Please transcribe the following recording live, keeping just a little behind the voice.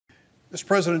Mr.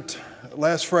 President,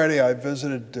 last Friday I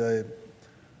visited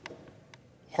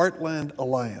Heartland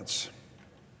Alliance,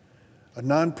 a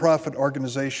nonprofit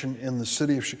organization in the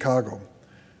city of Chicago,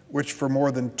 which for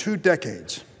more than 2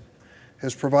 decades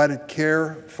has provided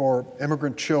care for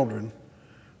immigrant children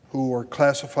who are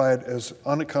classified as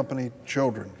unaccompanied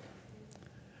children.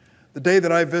 The day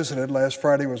that I visited, last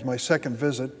Friday, was my second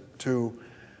visit to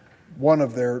one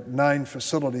of their 9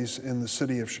 facilities in the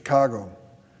city of Chicago.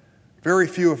 Very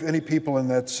few, if any, people in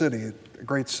that city, a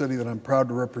great city that I'm proud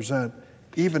to represent,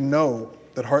 even know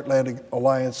that Heartland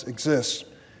Alliance exists.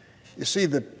 You see,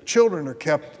 the children are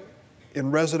kept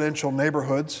in residential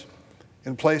neighborhoods,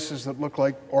 in places that look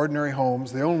like ordinary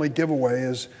homes. The only giveaway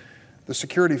is the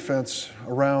security fence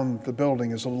around the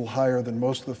building is a little higher than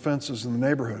most of the fences in the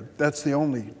neighborhood. That's the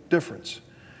only difference.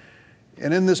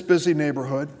 And in this busy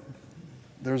neighborhood,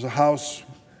 there's a house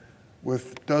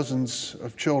with dozens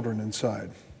of children inside.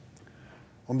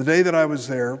 On the day that I was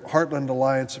there, Heartland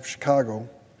Alliance of Chicago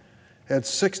had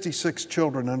 66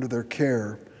 children under their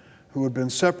care who had been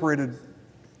separated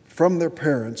from their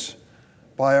parents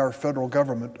by our federal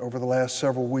government over the last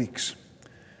several weeks.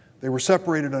 They were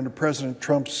separated under President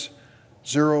Trump's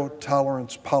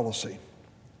zero-tolerance policy.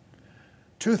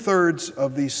 2/3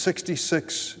 of these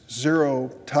 66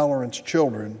 zero-tolerance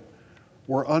children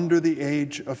were under the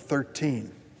age of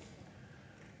 13.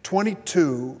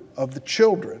 22 of the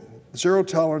children,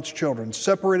 zero-tolerance children,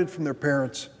 separated from their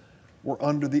parents, were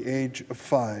under the age of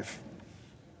 5.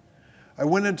 I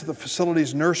went into the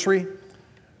facility's nursery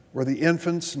where the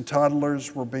infants and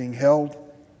toddlers were being held,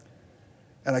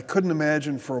 and I couldn't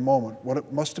imagine for a moment what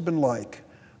it must have been like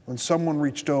when someone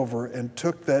reached over and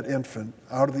took that infant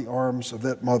out of the arms of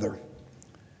that mother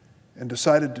and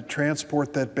decided to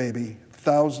transport that baby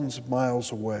thousands of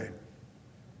miles away.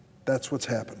 That's what's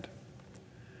happened.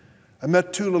 I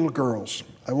met 2 little girls.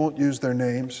 I won't use their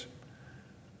names,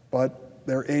 but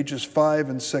they're ages 5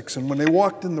 and 6, and when they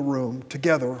walked in the room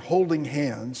together, holding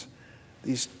hands,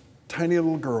 these tiny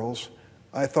little girls,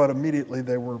 I thought immediately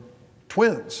they were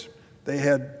twins. They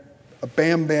had a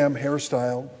Bam Bam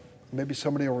hairstyle. Maybe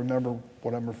somebody will remember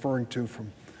what I'm referring to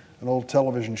from an old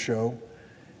television show.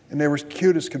 And they were as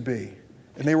cute as could be.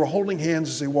 And they were holding hands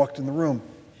as they walked in the room.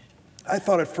 I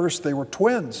thought at first they were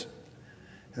twins.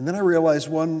 And then I realized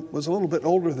one was a little bit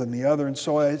older than the other, and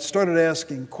so I started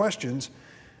asking questions,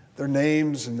 their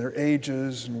names and their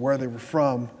ages and where they were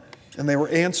from, and they were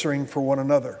answering for one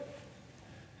another.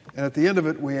 And at the end of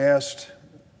it, we asked,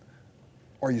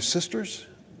 "Are you sisters?"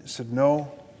 They said,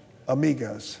 "No,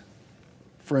 amigas,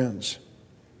 friends."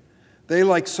 They,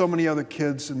 like so many other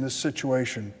kids in this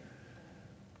situation,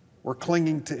 were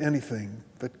clinging to anything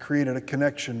that created a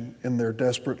connection in their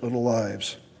desperate little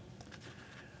lives.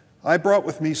 I brought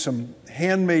with me some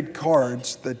handmade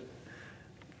cards that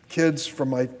kids from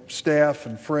my staff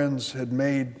and friends had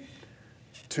made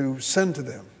to send to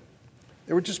them.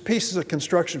 They were just pieces of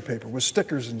construction paper with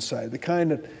stickers inside, the kind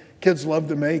that kids love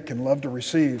to make and love to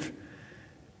receive.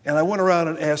 And I went around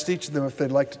and asked each of them if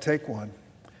they'd like to take one.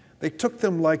 They took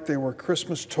them like they were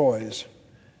Christmas toys,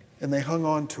 and they hung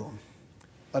on to them.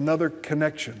 Another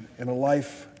connection in a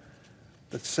life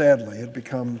that sadly had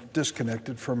become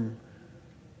disconnected from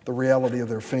the reality of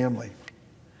their family.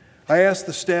 I asked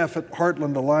the staff at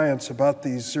Heartland Alliance about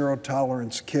these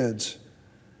zero-tolerance kids,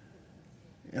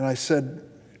 and I said,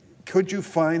 could you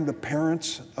find the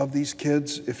parents of these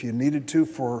kids if you needed to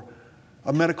for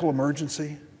a medical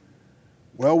emergency?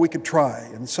 Well, we could try.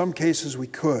 In some cases, we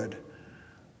could.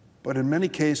 But in many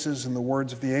cases, in the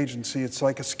words of the agency, it's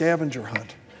like a scavenger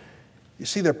hunt. You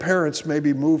see, their parents may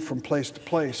be moved from place to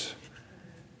place.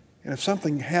 And if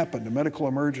something happened, a medical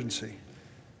emergency,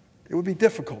 it would be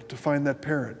difficult to find that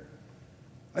parent.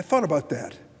 I thought about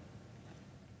that.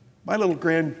 My little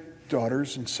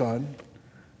granddaughters and son,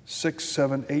 6,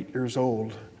 7, 8 years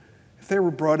old, if they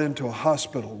were brought into a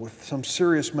hospital with some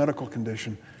serious medical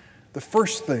condition, the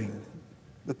first thing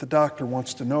that the doctor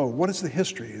wants to know, what is the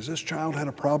history? Has this child had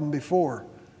a problem before?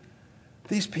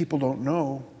 These people don't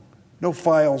know. No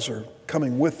files are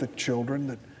coming with the children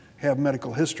that have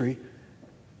medical history,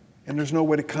 and there's no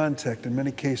way to contact, in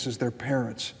many cases, their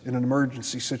parents in an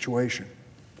emergency situation.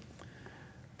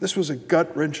 This was a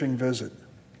gut-wrenching visit.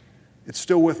 It's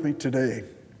still with me today.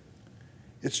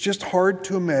 It's just hard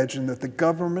to imagine that the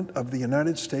government of the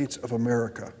United States of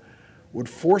America would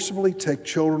forcibly take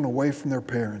children away from their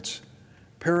parents,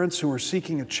 parents who are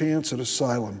seeking a chance at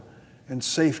asylum and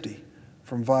safety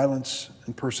from violence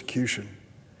and persecution.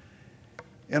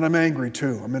 And I'm angry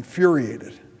too. I'm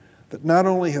infuriated that not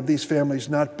only have these families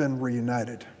not been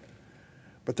reunited,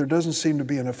 but there doesn't seem to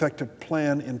be an effective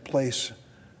plan in place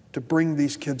to bring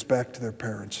these kids back to their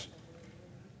parents.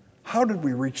 How did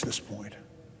we reach this point?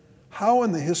 How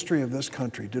in the history of this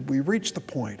country did we reach the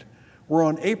point where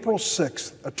on April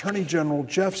 6th, Attorney General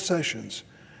Jeff Sessions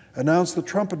announced the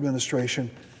Trump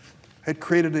administration had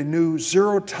created a new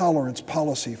zero-tolerance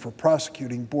policy for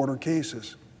prosecuting border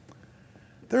cases?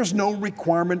 There's no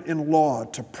requirement in law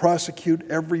to prosecute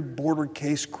every border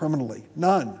case criminally.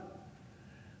 None.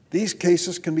 These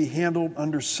cases can be handled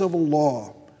under civil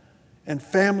law, and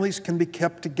families can be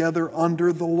kept together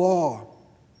under the law.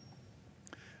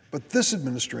 But this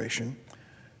administration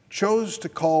chose to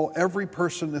call every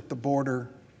person at the border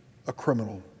a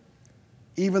criminal,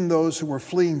 even those who were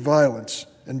fleeing violence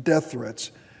and death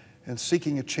threats and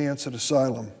seeking a chance at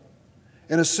asylum.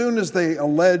 And as soon as they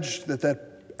alleged that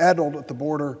that adult at the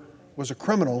border was a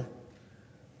criminal,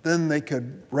 then they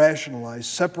could rationalize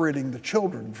separating the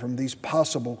children from these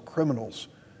possible criminals,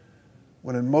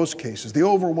 when in most cases, the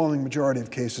overwhelming majority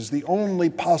of cases, the only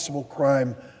possible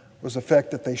crime was the fact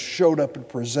that they showed up and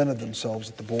presented themselves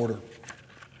at the border.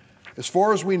 As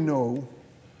far as we know,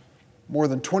 more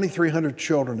than 2,300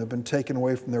 children have been taken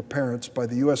away from their parents by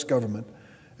the U.S. government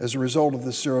as a result of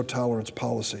this zero-tolerance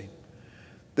policy.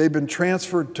 They've been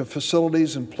transferred to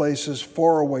facilities and places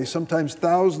far away, sometimes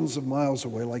thousands of miles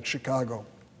away, like Chicago.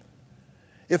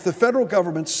 If the federal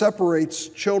government separates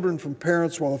children from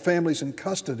parents while the family's in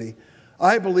custody,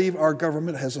 I believe our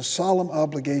government has a solemn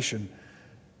obligation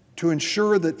to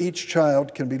ensure that each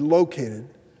child can be located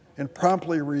and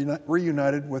promptly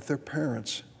reunited with their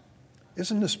parents.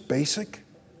 Isn't this basic?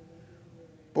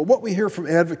 But what we hear from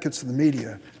advocates in the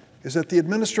media is that the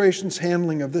administration's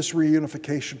handling of this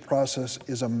reunification process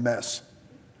is a mess.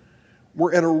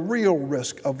 We're at a real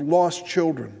risk of lost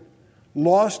children,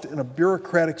 lost in a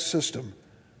bureaucratic system,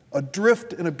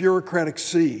 adrift in a bureaucratic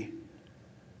sea,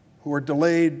 who are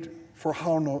delayed for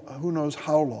who knows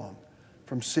how long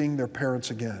from seeing their parents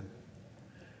again.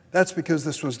 That's because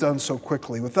this was done so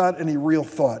quickly, without any real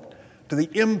thought to the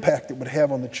impact it would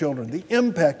have on the children, the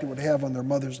impact it would have on their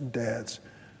mothers and dads,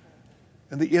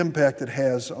 and the impact it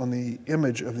has on the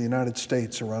image of the United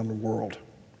States around the world.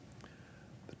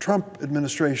 The Trump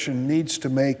administration needs to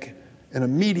make an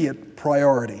immediate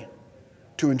priority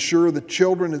to ensure that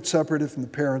children that separated from the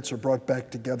parents are brought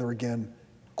back together again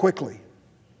quickly.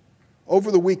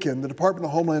 Over the weekend, the Department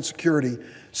of Homeland Security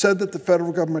said that the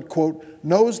federal government, quote,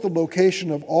 knows the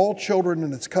location of all children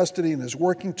in its custody and is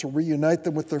working to reunite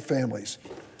them with their families.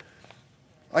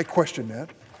 I question that,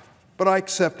 but I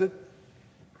accept it.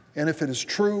 And if it is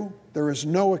true, there is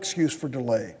no excuse for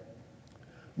delay.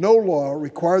 No law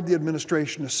required the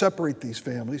administration to separate these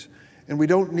families, and we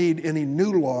don't need any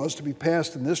new laws to be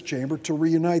passed in this chamber to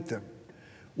reunite them.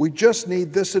 We just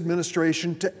need this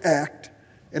administration to act,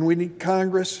 and we need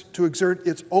Congress to exert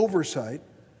its oversight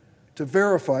to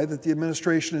verify that the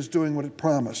administration is doing what it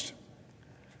promised.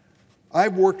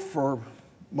 I've worked for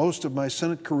most of my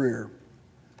Senate career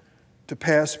to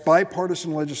pass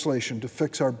bipartisan legislation to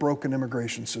fix our broken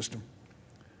immigration system.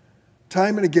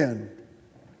 Time and again,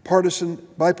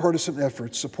 bipartisan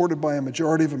efforts supported by a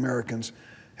majority of Americans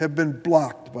have been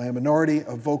blocked by a minority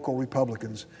of vocal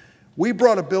Republicans. We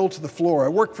brought a bill to the floor. I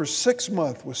worked for 6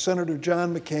 months with Senator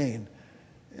John McCain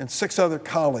and 6 other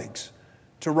colleagues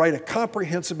to write a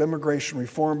comprehensive immigration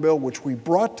reform bill, which we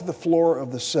brought to the floor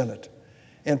of the Senate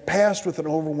and passed with an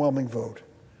overwhelming vote.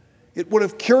 It would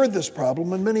have cured this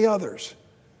problem and many others.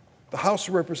 The House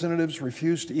of Representatives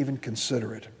refused to even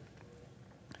consider it.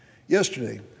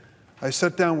 Yesterday, I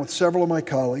sat down with several of my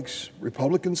colleagues,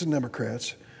 Republicans and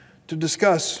Democrats, to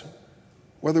discuss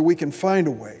whether we can find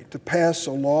a way to pass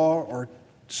a law or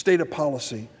state a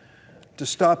policy to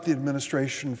stop the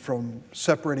administration from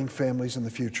separating families in the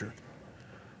future.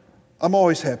 I'm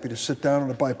always happy to sit down on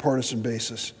a bipartisan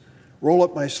basis, roll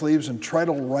up my sleeves and try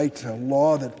to write a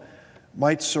law that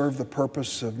might serve the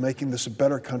purpose of making this a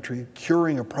better country,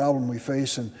 curing a problem we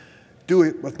face, and do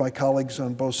it with my colleagues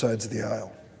on both sides of the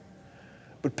aisle.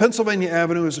 But Pennsylvania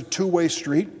Avenue is a two-way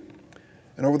street,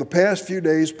 and over the past few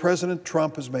days, President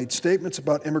Trump has made statements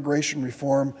about immigration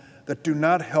reform that do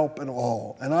not help at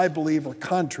all, and I believe are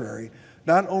contrary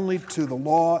not only to the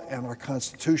law and our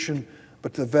Constitution,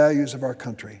 but to the values of our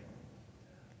country.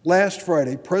 Last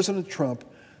Friday, President Trump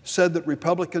said that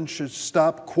Republicans should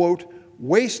stop, quote,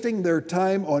 wasting their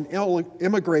time on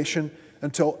immigration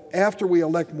until after we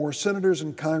elect more senators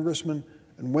and congressmen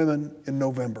and women in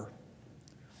November.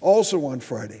 Also on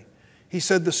Friday, he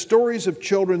said the stories of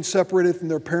children separated from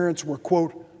their parents were,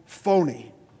 quote,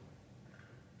 phony.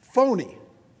 Phony.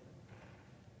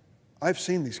 I've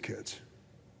seen these kids.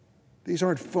 These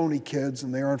aren't phony kids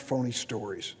and they aren't phony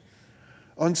stories.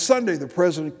 On Sunday, the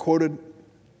president tweeted,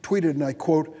 and I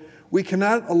quote, We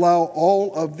cannot allow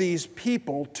all of these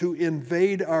people to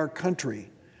invade our country.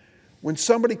 When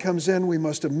somebody comes in, we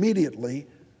must immediately,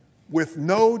 with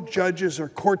no judges or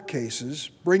court cases,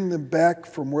 bring them back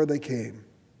from where they came.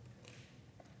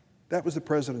 That was the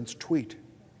president's tweet.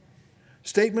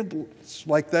 Statements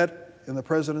like that in the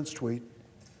president's tweet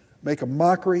make a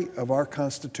mockery of our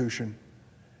Constitution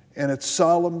and its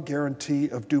solemn guarantee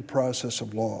of due process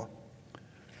of law.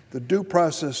 The due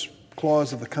process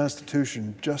clause of the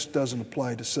Constitution just doesn't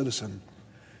apply to citizens.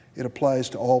 It applies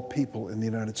to all people in the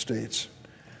United States.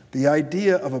 The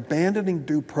idea of abandoning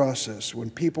due process when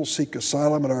people seek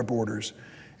asylum at our borders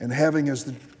and having, as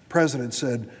the president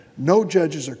said, no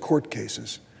judges or court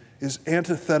cases is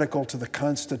antithetical to the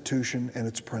Constitution and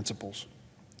its principles.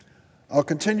 I'll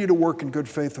continue to work in good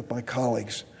faith with my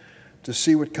colleagues to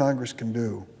see what Congress can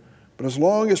do. But as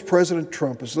long as President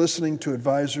Trump is listening to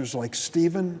advisors like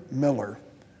Stephen Miller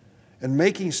and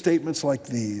making statements like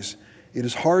these, it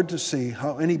is hard to see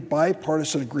how any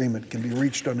bipartisan agreement can be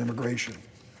reached on immigration.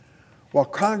 While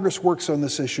Congress works on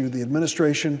this issue, the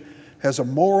administration has a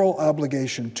moral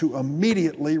obligation to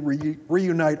immediately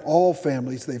reunite all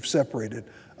families they've separated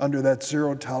under that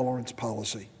zero-tolerance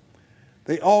policy.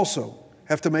 They also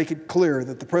have to make it clear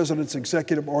that the president's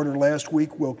executive order last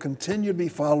week will continue to be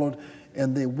followed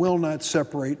and they will not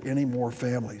separate any more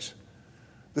families.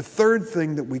 The third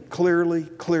thing that we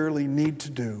clearly need to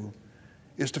do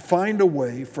is to find a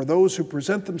way for those who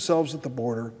present themselves at the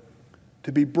border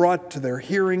to be brought to their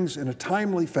hearings in a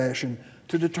timely fashion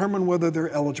to determine whether they're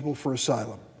eligible for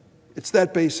asylum. It's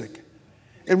that basic.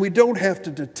 And we don't have to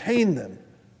detain them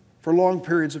for long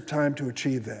periods of time to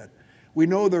achieve that. We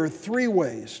know there are 3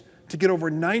 ways to get over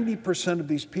 90% of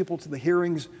these people to the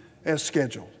hearings as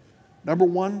scheduled. Number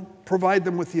 1, provide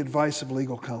them with the advice of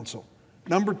legal counsel.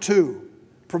 Number 2,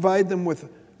 provide them with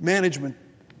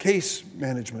case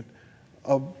management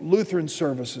of Lutheran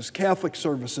services, Catholic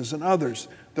services, and others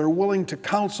that are willing to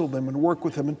counsel them and work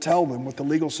with them and tell them what the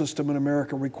legal system in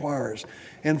America requires.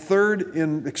 And third,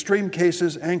 in extreme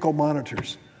cases, ankle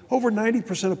monitors. Over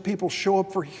 90% of people show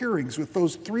up for hearings with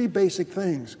those 3 basic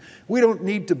things. We don't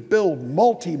need to build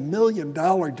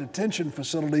multi-million-dollar detention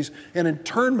facilities and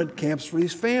internment camps for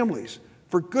these families.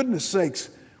 For goodness sakes,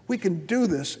 we can do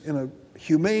this in a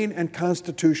humane and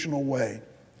constitutional way.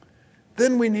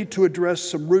 Then we need to address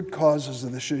some root causes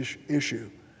of this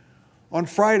issue. On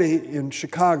Friday in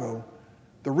Chicago,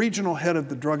 the regional head of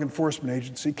the Drug Enforcement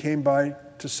Agency came by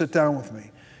to sit down with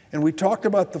me, and we talked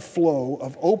about the flow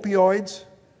of opioids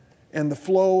and the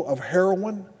flow of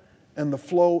heroin and the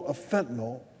flow of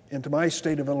fentanyl into my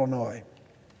state of Illinois.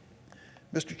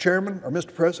 Mr. Chairman, or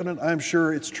Mr. President, I'm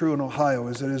sure it's true in Ohio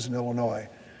as it is in Illinois.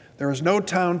 There is no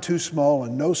town too small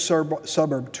and no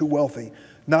suburb too wealthy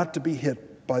not to be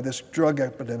hit by this drug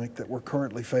epidemic that we're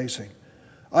currently facing.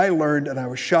 I learned, and I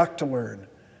was shocked to learn,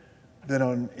 that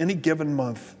on any given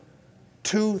month,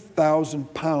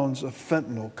 2,000 pounds of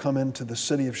fentanyl come into the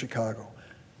city of Chicago.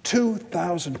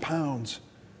 2,000 pounds.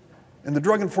 And the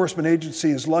Drug Enforcement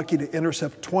Agency is lucky to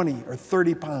intercept 20 or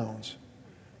 30 pounds.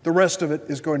 The rest of it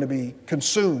is going to be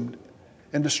consumed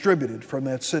and distributed from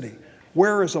that city.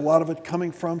 Where is a lot of it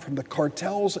coming from? From the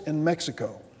cartels in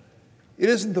Mexico. It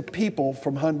isn't the people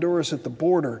from Honduras at the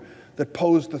border that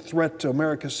pose the threat to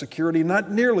America's security,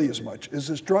 not nearly as much as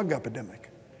this drug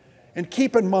epidemic. And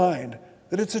keep in mind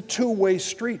that it's a two-way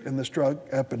street in this drug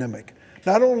epidemic.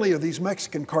 Not only are these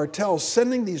Mexican cartels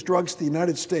sending these drugs to the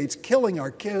United States, killing our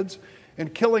kids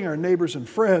and killing our neighbors and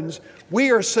friends,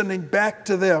 we are sending back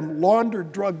to them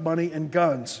laundered drug money and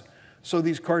guns so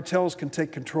these cartels can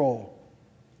take control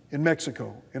in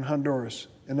Mexico, in Honduras,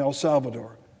 in El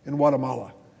Salvador, in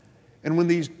Guatemala. And when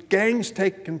these gangs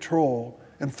take control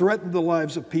and threaten the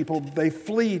lives of people, they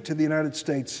flee to the United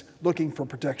States looking for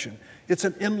protection. It's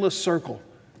an endless circle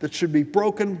that should be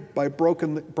broken by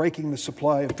breaking the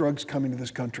supply of drugs coming to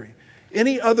this country.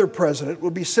 Any other president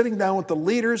would be sitting down with the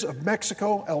leaders of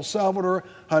Mexico, El Salvador,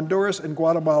 Honduras, and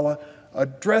Guatemala,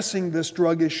 addressing this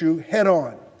drug issue head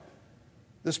on.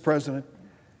 This president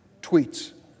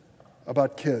tweets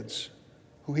about kids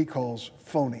who he calls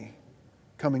phony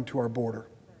coming to our border.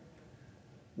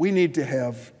 We need to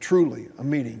have truly a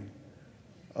meeting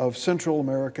of Central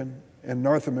American and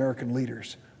North American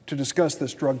leaders to discuss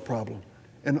this drug problem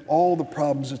and all the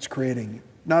problems it's creating,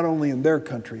 not only in their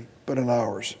country, but in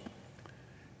ours.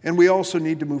 And we also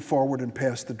need to move forward and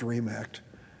pass the DREAM Act.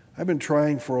 I've been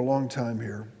trying for a long time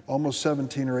here, almost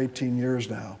 17 or 18 years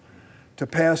now, to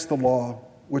pass the law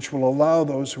which will allow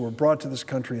those who were brought to this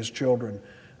country as children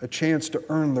a chance to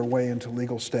earn their way into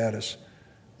legal status.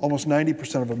 Almost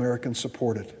 90% of Americans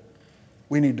support it.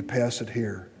 We need to pass it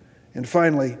here. And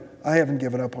finally, I haven't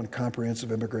given up on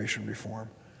comprehensive immigration reform.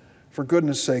 For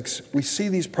goodness sakes, we see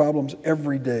these problems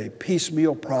every day,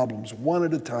 piecemeal problems, one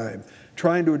at a time,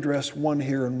 trying to address one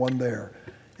here and one there.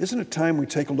 Isn't it time we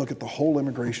take a look at the whole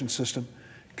immigration system?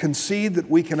 Concede that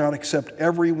we cannot accept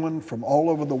everyone from all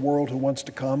over the world who wants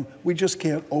to come. We just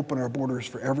can't open our borders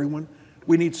for everyone.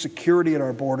 We need security at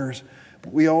our borders,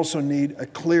 but we also need a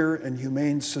clear and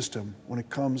humane system when it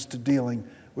comes to dealing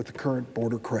with the current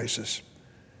border crisis.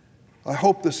 I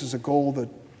hope this is a goal that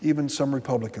even some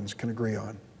Republicans can agree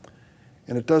on.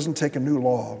 And it doesn't take a new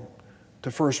law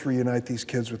to first reunite these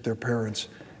kids with their parents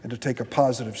and to take a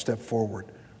positive step forward.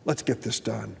 Let's get this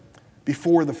done.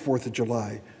 Before the 4th of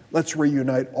July, let's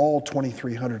reunite all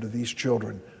 2,300 of these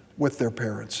children with their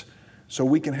parents so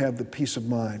we can have the peace of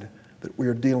mind that we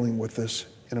are dealing with this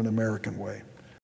in an American way.